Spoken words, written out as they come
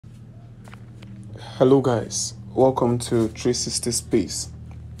Hello guys, welcome to 360 Space.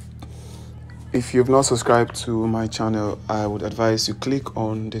 If you've not subscribed to my channel, I would advise you click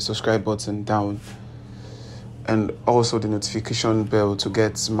on the subscribe button down and also the notification bell to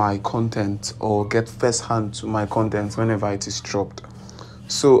get my content or get first hand to my content whenever it is dropped.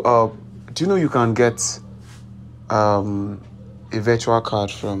 So do you know you can get a virtual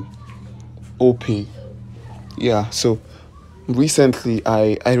card from OPay? Yeah, so recently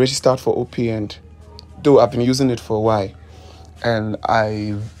I registered for OPay, and though I've been using it for a while, and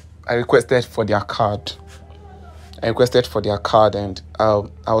I requested for their card. And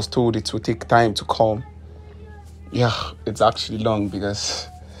I was told it would take time to come. Yeah, it's actually long because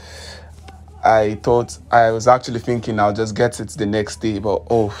I was actually thinking I'll just get it the next day, but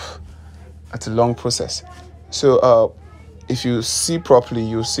it's a long process. So if you see properly,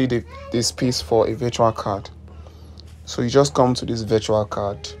 you'll see this space for a virtual card. So you just come to this virtual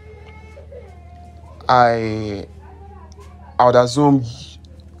card. I would assume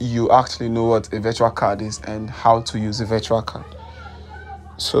you actually know what a virtual card is and how to use a virtual card.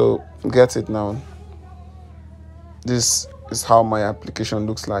 So get it now. This is how my application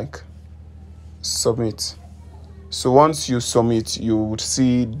looks like. Submit. So once you submit, you would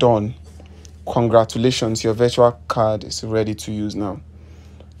see done. Congratulations, your virtual card is ready to use now.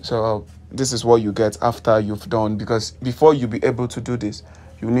 So this is what you get after you've done, because before you be able to do this,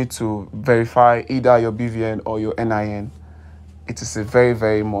 you need to verify either your BVN or your NIN. It is a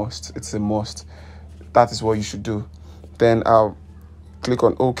very must. It's a must. That is what you should do. Then I'll click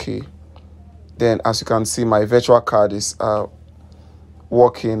on OK. Then as you can see, my virtual card is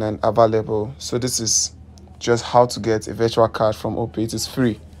working and available. So this is just how to get a virtual card from OPay. It is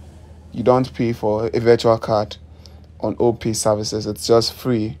free. You don't pay for a virtual card on OPay services. It's just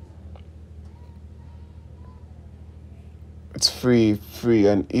free. It's free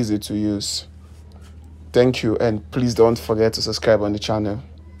and easy to use. Thank you, and please don't forget to subscribe on the channel.